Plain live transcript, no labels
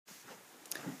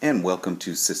And welcome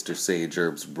to Sister Sage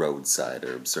Herbs Roadside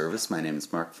Herb Service. My name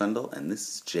is Mark Fundel, and this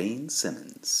is Jane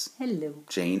Simmons. Hello.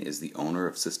 Jane is the owner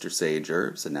of Sister Sage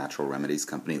Herbs, a natural remedies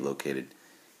company located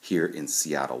here in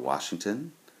Seattle,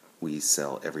 Washington. We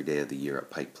sell every day of the year at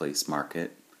Pike Place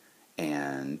Market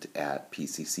and at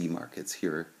PCC markets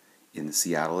here in the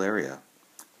Seattle area.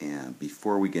 And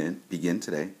before we begin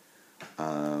today,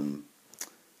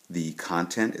 the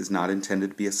content is not intended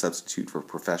to be a substitute for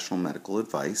professional medical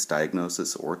advice,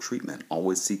 diagnosis, or treatment.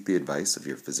 Always seek the advice of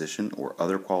your physician or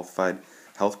other qualified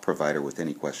health provider with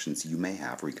any questions you may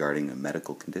have regarding a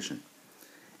medical condition.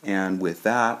 And with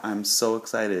that, I'm so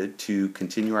excited to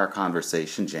continue our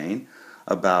conversation, Jane,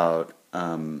 about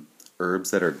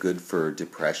herbs that are good for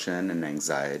depression and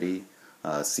anxiety,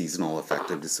 seasonal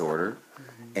affective disorder.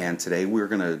 And today we're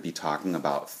going to be talking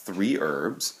about 3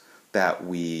 herbs that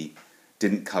we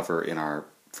didn't cover in our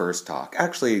first talk.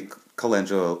 Actually,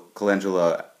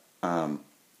 calendula,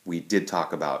 we did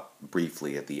talk about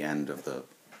briefly at the end of the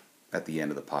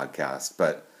podcast.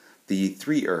 But the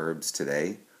 3 herbs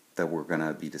today that we're going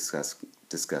to be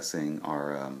discussing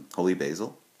are holy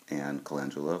basil and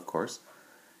calendula, of course,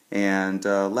 and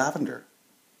lavender.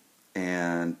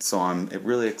 And so I'm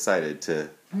really excited to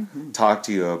talk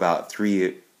to you about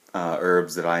 3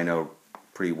 herbs that I know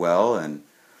pretty well, and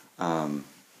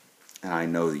I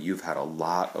know that you've had a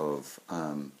lot of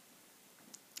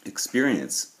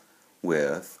experience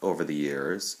with over the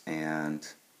years. And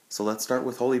so let's start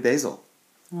with holy basil.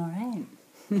 All right.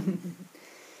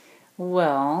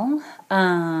 Well,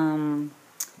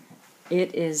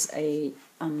 it is a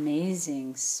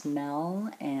amazing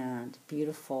smell and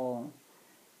beautiful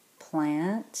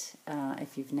plant.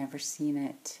 If you've never seen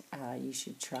it, you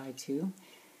should try to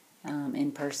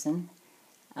in person.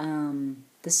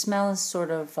 The smell is sort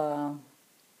of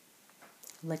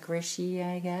licoricey,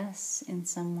 I guess, in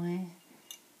some way.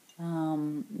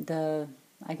 The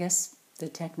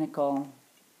technical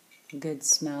good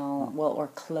smell, or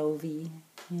clovey,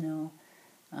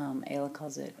 Ayla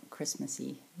calls it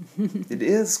Christmassy. It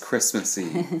is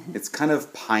Christmassy. It's kind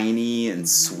of piney and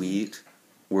sweet.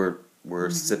 We're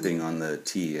sipping on the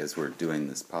tea as we're doing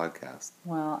this podcast.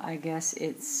 Well, I guess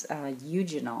it's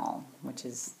eugenol, which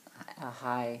is a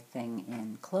high thing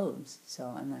in cloves.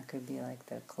 And that could be like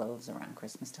the cloves around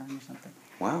Christmas time or something.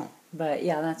 Wow. But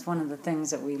yeah, that's one of the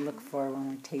things that we look for when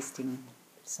we're tasting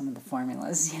some of the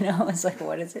formulas, It's like,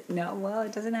 what is it? No, well,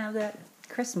 it doesn't have that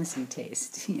Christmassy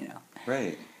taste,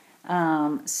 Right.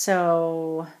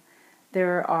 So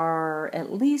there are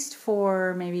at least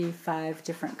 4, maybe 5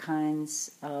 different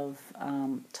kinds of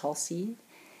Tulsi.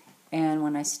 And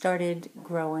when I started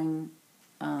growing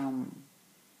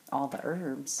all the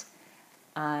herbs,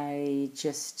 I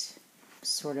just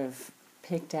sort of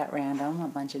picked at random a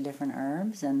bunch of different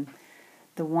herbs, and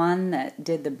the one that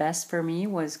did the best for me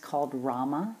was called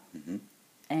Rama. Mm-hmm.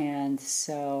 And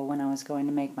so when I was going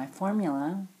to make my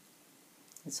formula,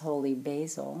 it's holy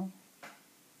basil,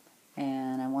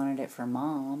 and I wanted it for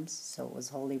moms, so it was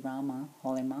holy Rama,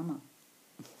 holy mama.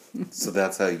 So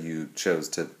that's how you chose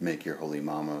to make your holy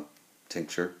mama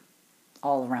tincture?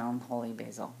 All around holy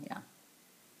basil, yeah.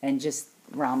 And just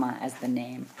Rama as the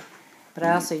name. But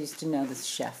I also used to know this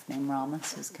chef named Rama,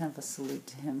 so it's kind of a salute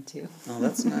to him too. Oh,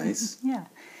 that's nice. Yeah.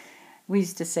 We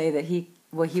used to say that he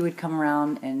would come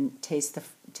around and taste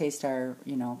our,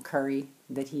 curry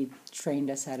that he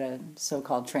trained us how to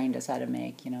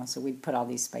make, so we'd put all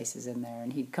these spices in there,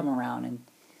 and he'd come around and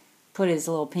put his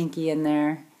little pinky in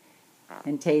there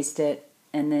and taste it,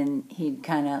 and then he'd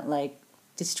kind of like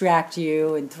distract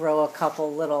you and throw a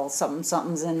couple little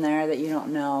somethings in there that you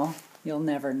don't know. You'll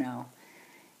never know.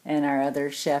 And our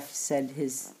other chef said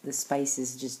the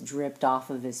spices just dripped off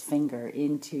of his finger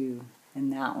into,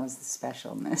 and that was the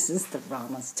specialness, is the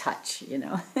Rama's touch,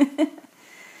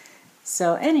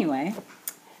 So anyway,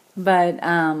 but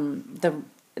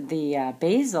the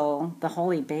basil, the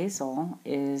holy basil,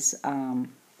 is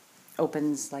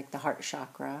opens like the heart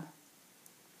chakra,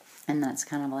 and that's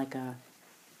kind of like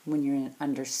when you're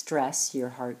under stress, your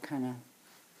heart kind of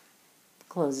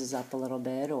closes up a little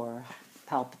bit or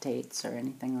palpitates or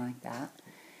anything like that.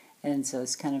 And so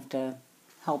it's kind of to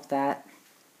help that,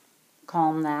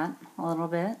 calm that a little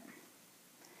bit.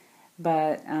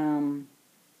 But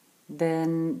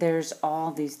then there's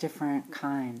all these different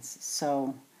kinds.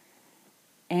 So,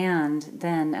 and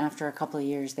then after a couple of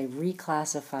years, they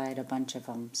reclassified a bunch of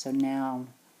them. So now,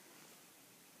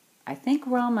 I think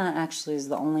Rama actually is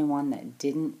the only one that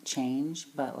didn't change.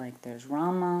 But like there's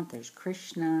Rama, there's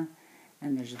Krishna,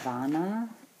 and there's Vana.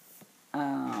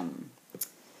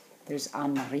 There's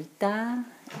Amrita,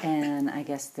 and I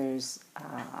guess there's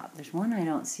one I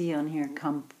don't see on here,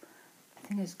 I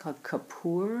think it's called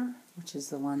Kapoor, which is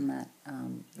the one that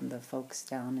the folks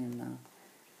down in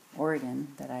Oregon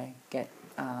that I get,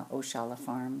 Oshala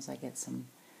Farms, I get some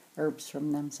herbs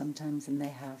from them sometimes, and they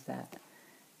have that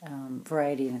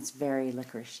variety, and it's very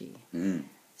licoricey. Mm.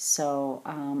 So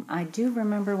I do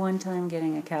remember one time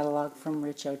getting a catalog from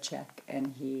Rich Ochek,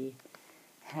 and he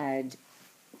had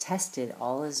tested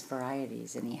all his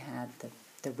varieties, and he had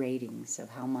the ratings of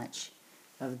how much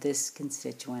of this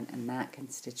constituent and that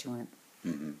constituent.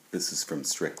 Mm-hmm. This is from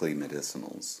Strictly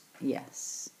Medicinals.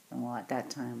 Yes. Well, at that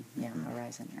time, yeah,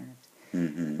 Horizon Herbs.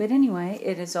 Mm-hmm. But anyway,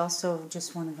 it is also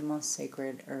just one of the most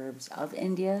sacred herbs of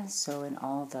India. So in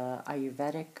all the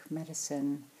Ayurvedic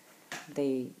medicine,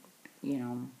 they,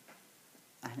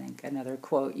 I think another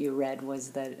quote you read was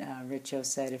that Richo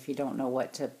said, if you don't know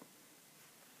what to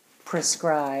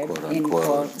prescribe, Quote, in unquote.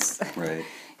 quotes, Right.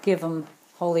 give them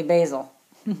holy basil.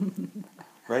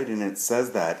 Right, and it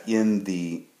says that in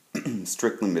the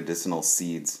Strictly Medicinal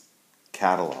Seeds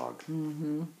catalog,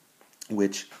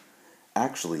 which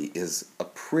actually is a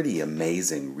pretty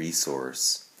amazing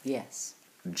resource Yes.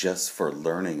 just for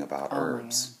learning about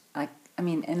herbs. Yeah. I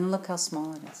mean, and look how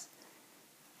small it is.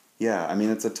 Yeah, I mean,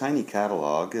 it's a tiny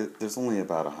catalog. There's only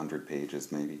about 100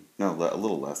 pages, maybe. No, a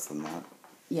little less than that.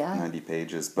 Yeah. 90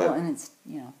 pages. But Well, and it's,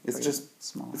 it's pretty just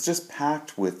small. It's just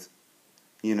packed with,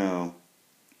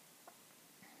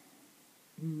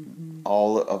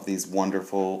 all of these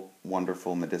wonderful,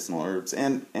 wonderful medicinal herbs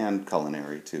and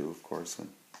culinary too, of course, and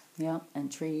Yeah,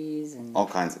 and trees and all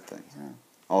kinds of things, yeah.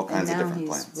 all kinds of And now different he's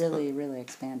plants. really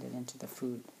expanded into the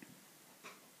food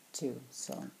too.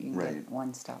 So you can Right. get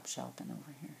one-stop shopping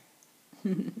over here.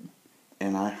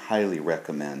 And I highly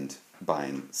recommend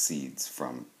buying seeds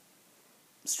from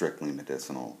Strictly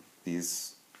Medicinal.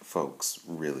 These folks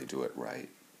really do it right.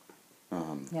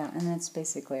 Yeah, and that's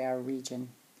basically our region,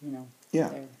 Yeah,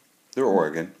 They're, they're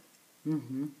Oregon.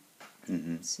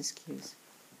 Siskiyous.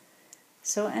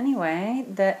 So anyway,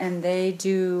 and they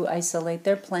do isolate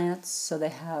their plants, so they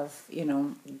have,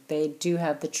 they do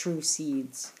have the true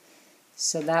seeds.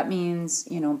 So that means,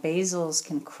 basils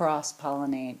can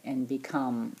cross-pollinate and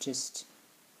become just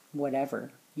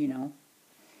whatever,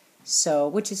 So,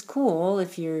 which is cool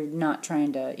if you're not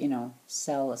trying to,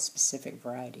 sell a specific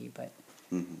variety, but,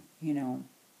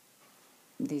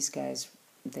 these guys,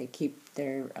 they keep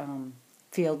their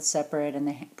fields separate, and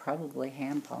they probably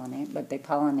hand pollinate, but they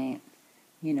pollinate,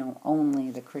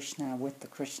 only the Krishna with the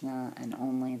Krishna, and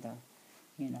only the,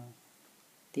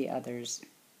 the others,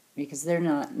 because they're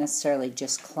not necessarily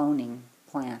just cloning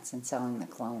plants and selling the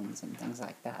clones and things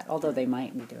like that, although they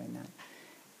might be doing that.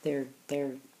 They're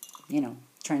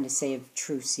trying to save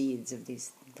true seeds of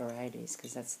these varieties,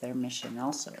 because that's their mission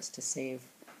also, is to save,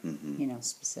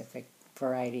 specific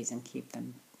varieties and keep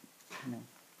them,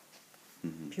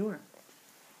 pure.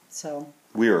 So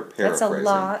We are that's a paraphrasing.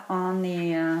 lot on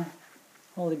the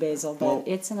holy basil, but Well-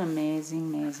 it's an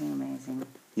amazing.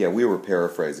 Yeah, we were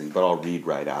paraphrasing, but I'll read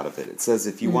right out of it. It says,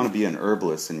 if you want to be an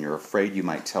herbalist and you're afraid you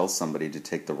might tell somebody to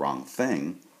take the wrong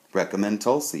thing, recommend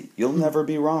Tulsi. You'll never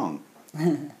be wrong.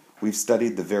 We've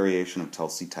studied the variation of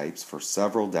Tulsi types for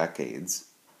several decades,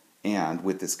 and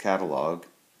with this catalog,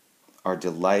 are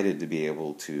delighted to be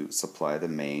able to supply the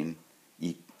main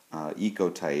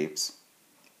ecotypes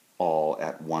all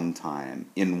at one time,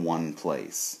 in one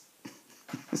place.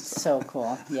 So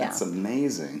cool. Yeah. That's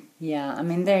amazing. Yeah, I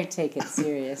mean, they take it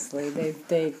seriously.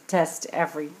 They test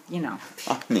every,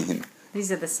 I mean,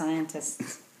 these are the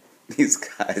scientists, these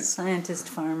guys scientist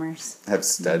farmers. have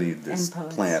studied this And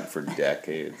poets. plant for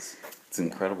decades. It's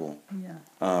incredible. Yeah.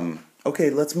 Okay,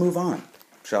 let's move on,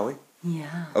 shall we?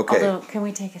 Yeah. Okay. Although, can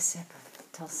we take a sip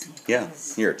of Tulsi? Yeah.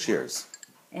 Because- Here, cheers.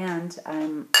 And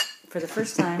I'm, for the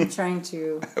first time, trying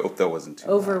to I hope that wasn't too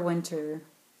loud. overwinter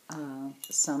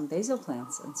some basil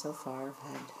plants, and so far I've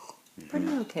had pretty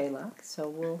okay luck. So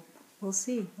we'll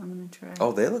see. I'm gonna try.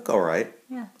 Oh, they look all right.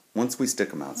 Yeah. Once we stick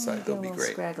them outside, They're they'll a be little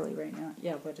great. scraggly right now.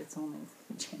 Yeah, but it's only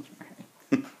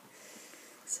January.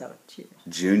 So cheers.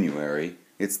 January.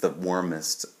 It's the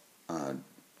warmest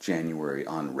January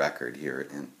on record here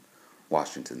in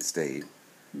Washington State.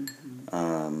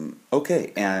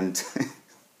 Okay, and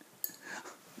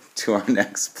to our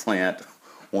next plant,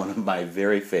 one of my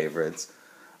very favorites,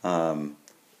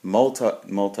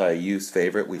 multi-use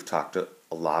favorite. We've talked a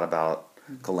lot about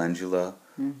calendula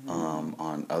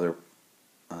on other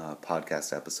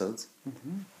podcast episodes,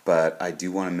 but I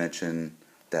do want to mention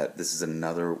that this is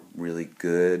another really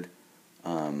good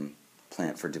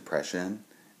plant for depression.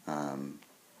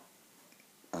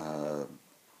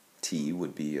 Tea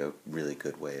would be a really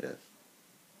good way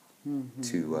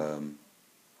to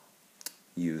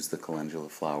use the calendula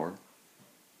flower.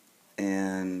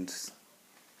 And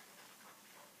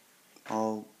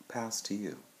I'll pass to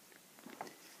you.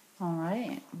 All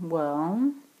right.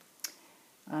 Well,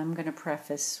 I'm going to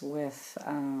preface with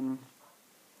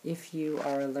if you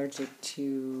are allergic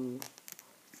to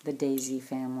the daisy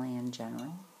family in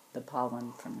general, the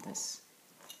pollen from this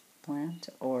plant,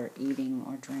 or eating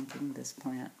or drinking this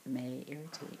plant may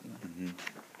irritate you.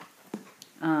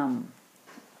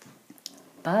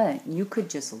 But you could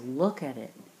just look at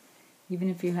it. Even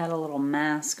if you had a little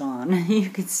mask on, you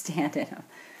could stand in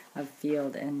a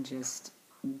field and just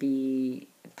be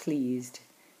pleased.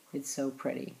 It's so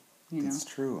pretty, you know? It's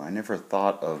true. I never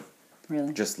thought of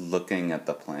Really? just looking at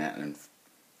the plant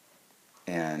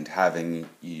and having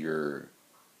your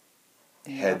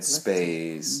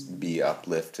headspace be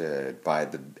uplifted by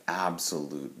the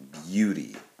absolute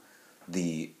beauty,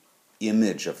 the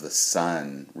image of the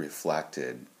sun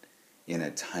reflected in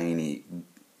a tiny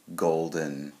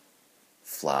golden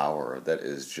flower that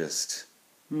is just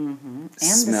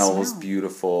smells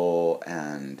beautiful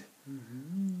and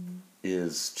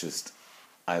is just,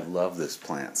 I love this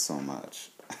plant so much.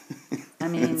 I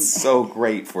mean, it's so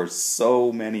great for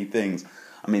so many things.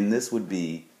 I mean, this would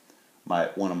be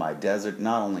one of my desert,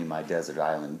 not only my desert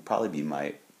island, probably be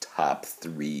my top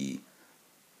 3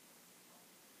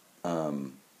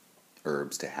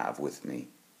 herbs to have with me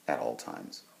at all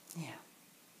times. yeah,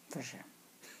 for sure,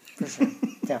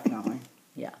 definitely,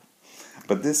 yeah.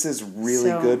 But this is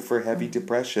really good for heavy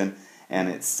depression, and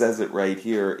it says it right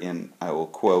here in, I will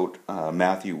quote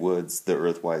Matthew Woods, The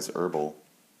Earthwise Herbal,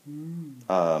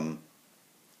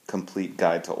 Complete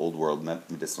Guide to Old World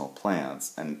Medicinal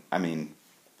Plants, and I mean,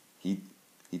 he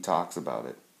talks about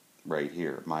it right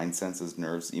here. Mind, senses,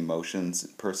 nerves, emotions,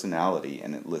 personality,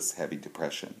 and it lists heavy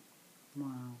depression.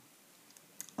 Wow.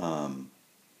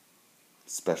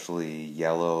 Especially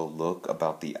yellow look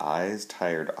about the eyes,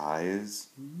 tired eyes,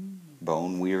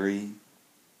 bone weary.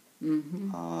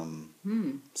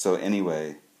 So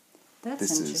anyway, That's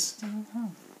this interesting.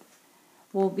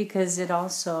 Well, because it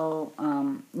also,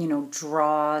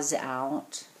 draws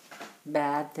out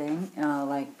bad thing.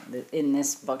 Like in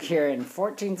this book here in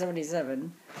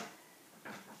 1477,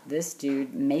 this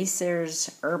dude,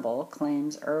 Macers Herbal,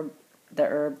 claims the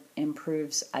herb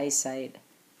improves eyesight,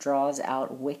 draws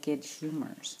out wicked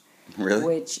humors. Really?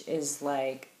 Which is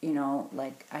like,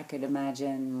 like I could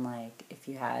imagine, like, if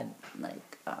you had,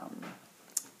 like,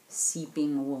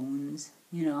 seeping wounds,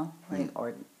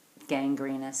 or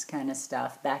gangrenous kind of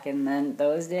stuff back in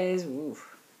those days,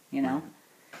 oof,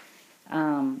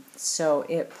 So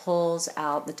it pulls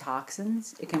out the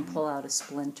toxins. It can pull out a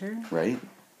splinter. Right.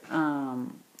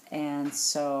 And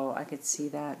so I could see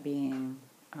that being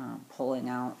pulling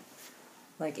out,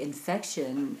 like,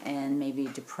 infection and maybe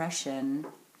depression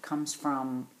comes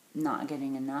from not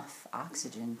getting enough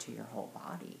oxygen to your whole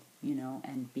body,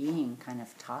 and being kind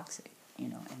of toxic,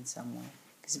 in some way.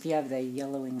 Because if you have the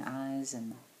yellowing eyes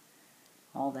and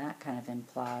all that kind of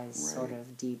implies sort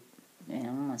of deep,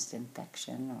 almost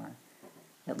infection, or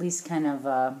at least kind of,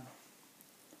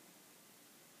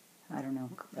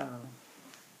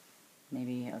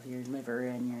 maybe of your liver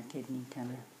and your kidney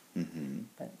kind of.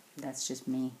 But that's just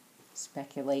me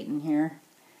speculating here.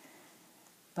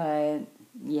 But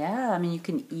yeah, I mean, you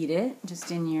can eat it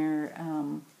just in your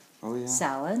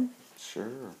salad.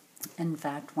 Sure. In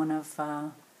fact, one of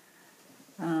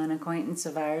an acquaintance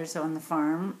of ours on the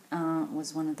farm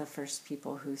was one of the first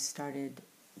people who started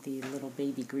the little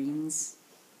baby greens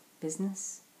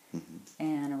business.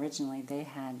 And originally they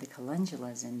had the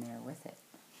calendulas in there with it.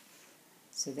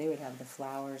 So they would have the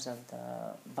flowers of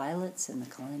the violets and the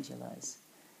calendulas.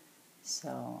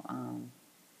 So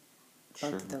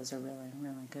both of those are really,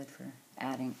 really good for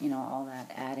adding, all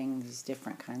that, adding these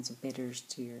different kinds of bitters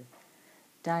to your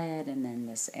diet, and then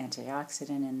this antioxidant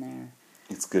in there.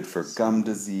 It's good for gum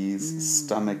disease,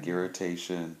 stomach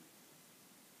irritation.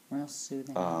 Real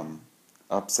soothing.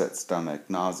 Upset stomach,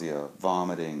 nausea,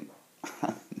 vomiting.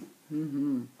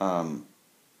 You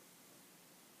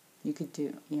could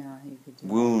do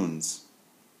wounds.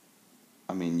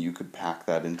 I mean, you could pack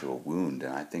that into a wound,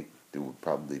 and I think it would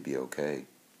probably be okay.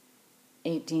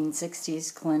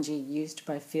 1860s, calendula used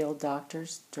by field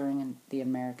doctors during the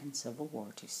American Civil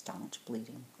War to staunch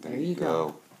bleeding. There you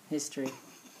go. History.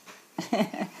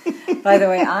 By the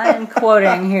way, I am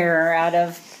quoting here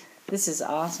this is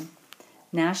awesome,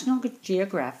 National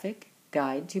Geographic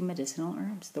Guide to Medicinal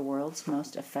Herbs, the world's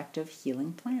most effective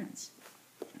healing plants.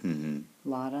 A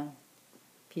lot of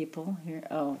people here.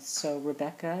 Oh, so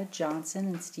Rebecca Johnson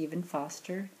and Stephen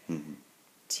Foster,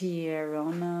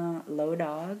 Tierona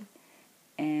Lodog,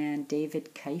 and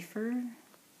David Kiefer,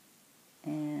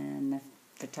 and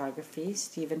photography,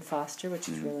 Stephen Foster, which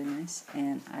is really nice,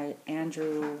 and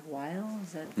Andrew Weil,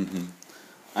 is that? Mm-hmm.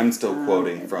 I'm still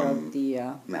quoting from wrote the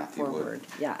Matthew foreword. Wood.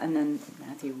 Yeah, and then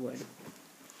Matthew Wood.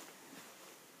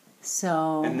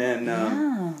 So, And then,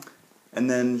 yeah. And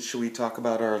then, should we talk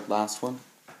about our last one?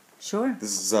 Sure.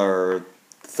 This is our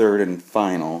third and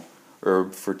final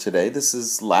herb for today. This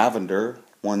is lavender,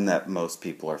 one that most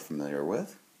people are familiar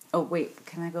with. Oh, wait,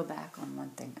 can I go back on one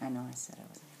thing? I know I said I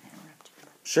wasn't going to interrupt you.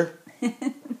 Sure.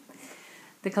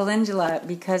 The calendula,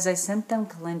 because I sent them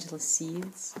calendula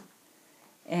seeds,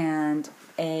 and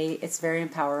it's very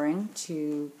empowering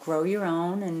to grow your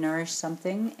own and nourish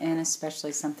something, and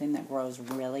especially something that grows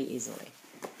really easily.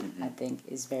 I think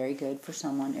is very good for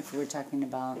someone if we're talking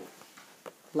about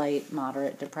light,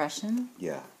 moderate depression.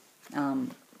 Yeah.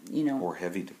 Or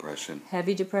heavy depression.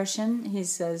 Heavy depression, he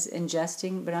says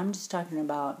ingesting, but I'm just talking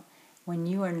about when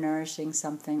you are nourishing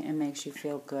something, it makes you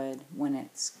feel good when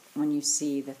you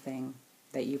see the thing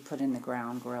that you put in the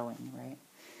ground growing, right?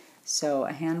 So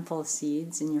a handful of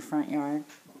seeds in your front yard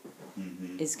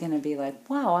is going to be like,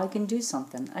 wow, I can do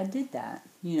something. I did that,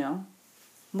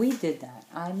 We did that.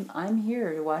 I'm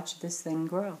here to watch this thing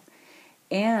grow.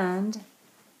 And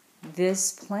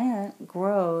this plant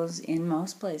grows in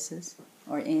most places,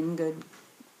 or in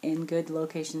good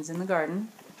locations in the garden,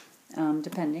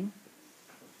 depending.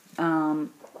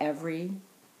 Every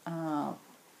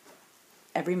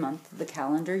month of the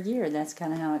calendar year. That's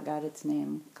kind of how it got its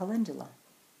name, calendula.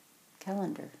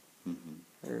 Calendar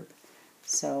herb.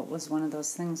 So it was one of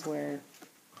those things where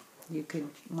you could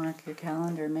mark your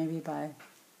calendar maybe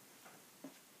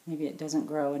it doesn't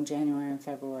grow in January and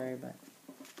February, but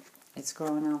it's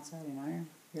growing outside in our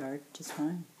yard just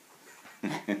fine.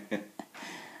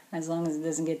 As long as it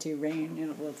doesn't get too rain,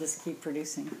 it will just keep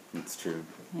producing. It's true.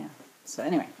 Yeah. So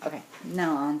anyway, okay.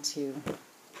 Now on to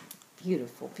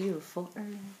beautiful, beautiful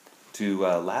herb. To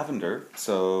lavender.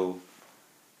 So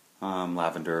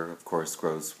lavender, of course,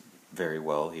 grows very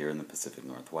well here in the Pacific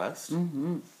Northwest.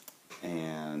 Mm-hmm.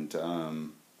 And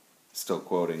still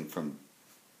quoting from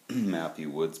Matthew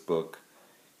Wood's book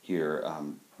here,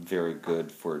 very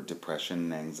good for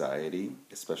depression and anxiety,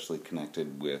 especially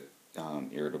connected with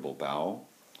irritable bowel.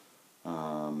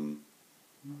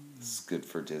 It's good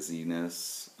for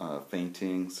dizziness,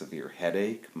 fainting, severe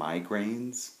headache,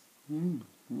 migraines.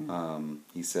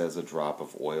 He says a drop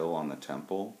of oil on the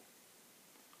temple.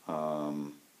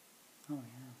 Oh, yeah.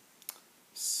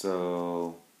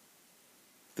 So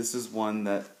this is one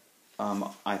that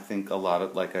I think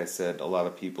like I said, a lot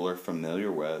of people are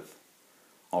familiar with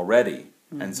already.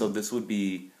 And so this would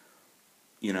be,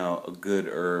 a good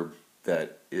herb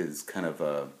that is kind of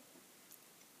a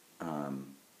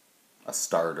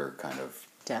starter kind of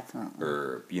Definitely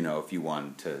herb. If you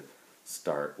wanted to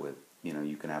start with,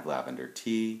 you can have lavender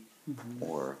tea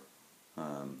or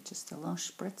just a little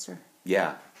spritzer.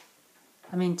 Yeah.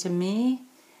 I mean, to me,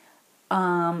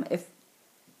 if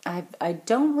I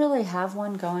don't really have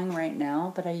one going right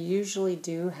now, but I usually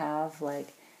do have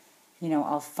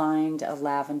I'll find a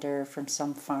lavender from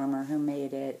some farmer who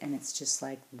made it, and it's just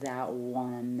like that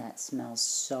one that smells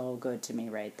so good to me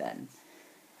right then.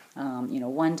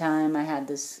 One time I had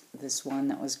this one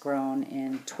that was grown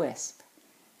in Twisp,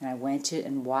 and I went to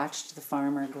and watched the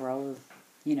farmer grow,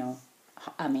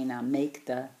 make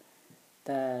the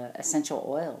essential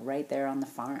oil right there on the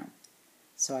farm.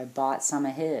 So I bought some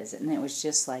of his, and it was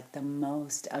just like the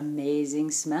most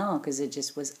amazing smell because it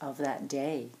just was of that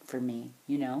day for me,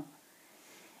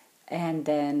 And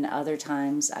then other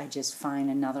times I just find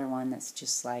another one that's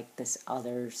just like this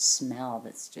other smell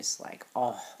that's just like,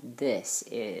 oh, this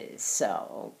is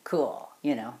so cool,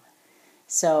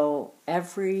 So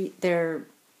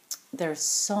there's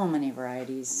so many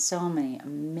varieties, so many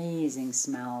amazing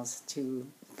smells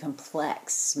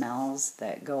complex smells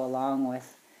that go along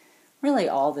with really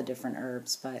all the different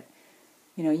herbs, but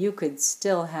you could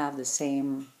still have the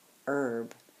same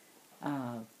herb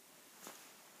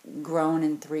grown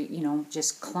in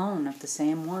just clone of the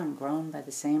same one, grown by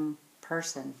the same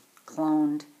person,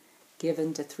 cloned,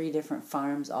 given to 3 different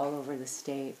farms all over the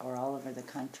state or all over the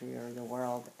country or the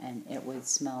world, and it would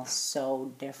smell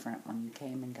so different when you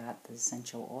came and got the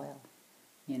essential oil.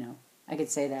 I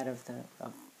could say that of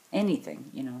anything.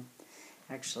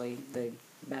 Actually,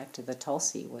 back to the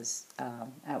Tulsi was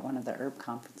at one of the herb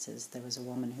conferences. There was a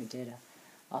woman who did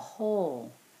a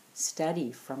whole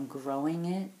study from growing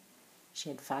it. She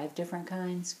had 5 different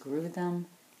kinds, grew them,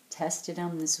 tested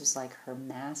them. This was like her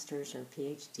master's or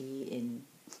PhD in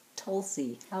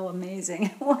Tulsi. How amazing.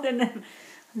 What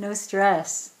no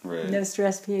stress. Right. No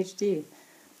stress PhD.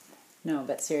 No,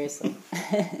 but seriously.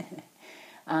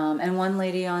 And one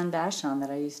lady on Vashon that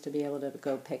I used to be able to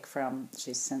go pick from,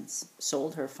 she's since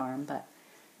sold her farm, but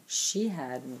she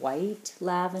had white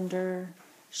lavender,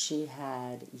 she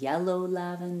had yellow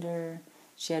lavender,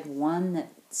 she had one that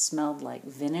smelled like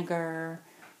vinegar,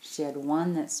 she had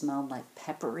one that smelled like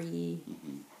peppery,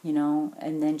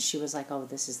 and then she was like, oh,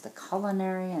 this is the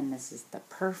culinary, and this is the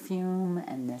perfume,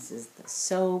 and this is the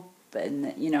soap, and,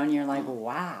 and you're like,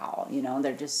 wow,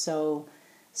 they're just so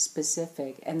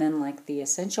specific. And then like the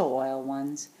essential oil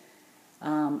ones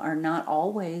are not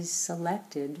always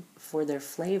selected for their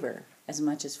flavor as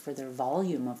much as for their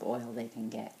volume of oil they can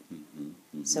get.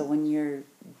 So when you're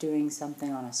doing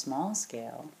something on a small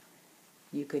scale,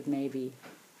 you could maybe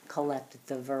collect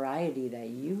the variety that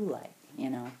you like,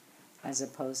 as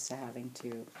opposed to having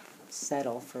to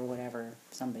settle for whatever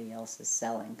somebody else is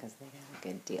selling because they got a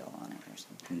good deal on it or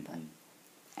something. But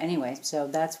anyway, so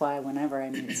that's why whenever I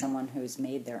meet someone who's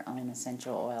made their own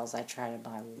essential oils, I try to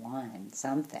buy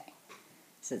something.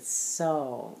 So it's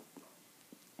so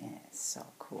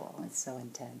cool. It's so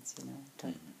intense,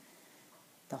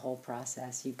 the whole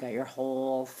process. You've got your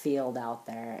whole field out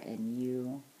there,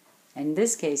 and in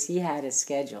this case, he had it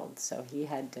scheduled, so he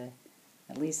had to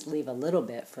at least leave a little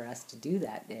bit for us to do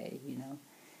that day,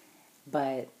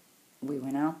 But we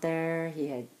went out there. He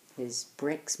had his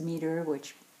Brix meter,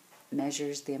 which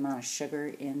measures the amount of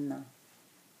sugar in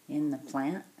the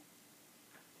plant.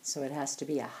 So it has to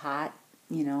be a hot,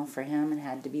 for him, it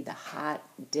had to be the hot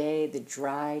day, the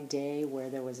dry day where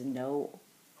there was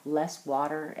less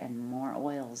water and more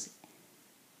oils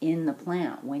in the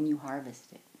plant when you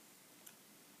harvest it.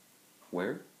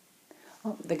 Where?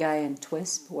 Oh, the guy in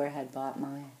Twisp where I had bought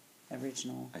my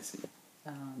original. I see.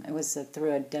 It was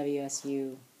through a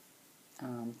WSU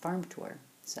farm tour,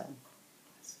 so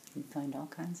you find all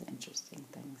kinds of interesting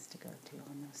things to go to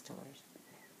on those tours.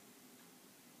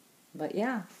 But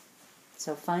yeah,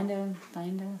 so find a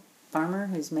farmer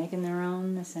who's making their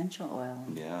own essential oil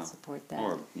and support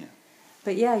that.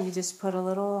 But yeah, you just put a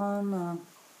little on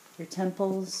your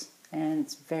temples, and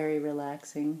it's very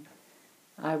relaxing.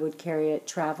 I would carry it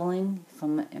traveling. If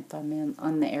I'm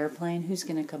on the airplane, who's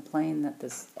going to complain that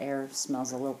this air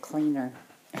smells a little cleaner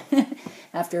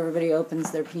after everybody opens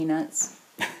their peanuts?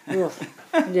 Oh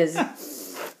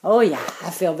yeah, I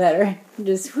feel better.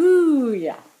 Just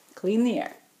clean the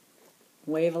air.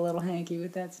 Wave a little hanky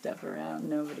with that stuff around.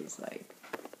 Nobody's like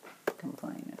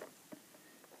complaining.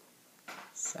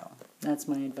 So that's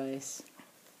my advice.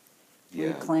 Yeah.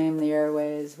 Reclaim the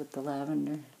airways with the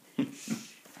lavender.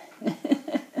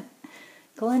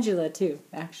 Calendula too,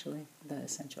 actually, the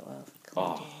essential oil.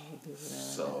 Calendula would be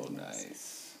so really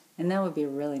nice. And that would be a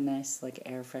really nice like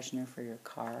air freshener for your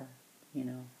car.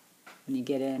 When you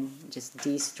get in, just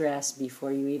de-stress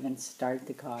before you even start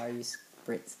the car. You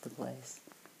spritz the place.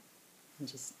 And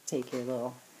just take your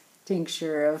little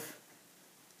tincture of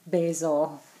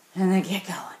basil and then get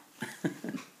going.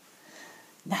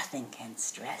 Nothing can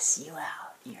stress you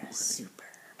out. You're a super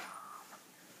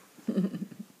mom.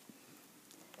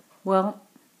 Well,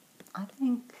 I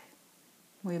think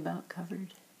we about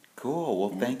covered. Cool. Well,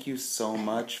 thank you so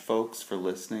much, folks, for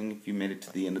listening. If you made it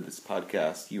to the end of this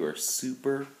podcast, you are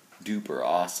super duper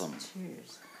awesome.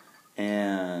 Cheers.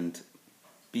 And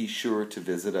be sure to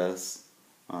visit us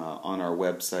on our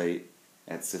website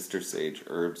at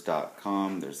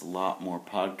sistersageherbs.com. There's a lot more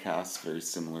podcasts very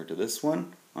similar to this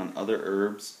one on other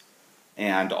herbs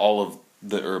and all of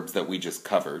the herbs that we just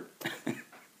covered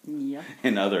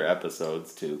in other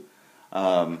episodes too.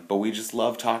 But we just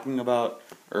love talking about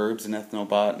herbs and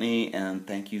ethnobotany, and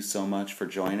thank you so much for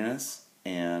joining us,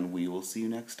 and we will see you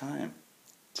next time.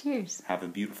 Cheers. Have a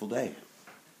beautiful day.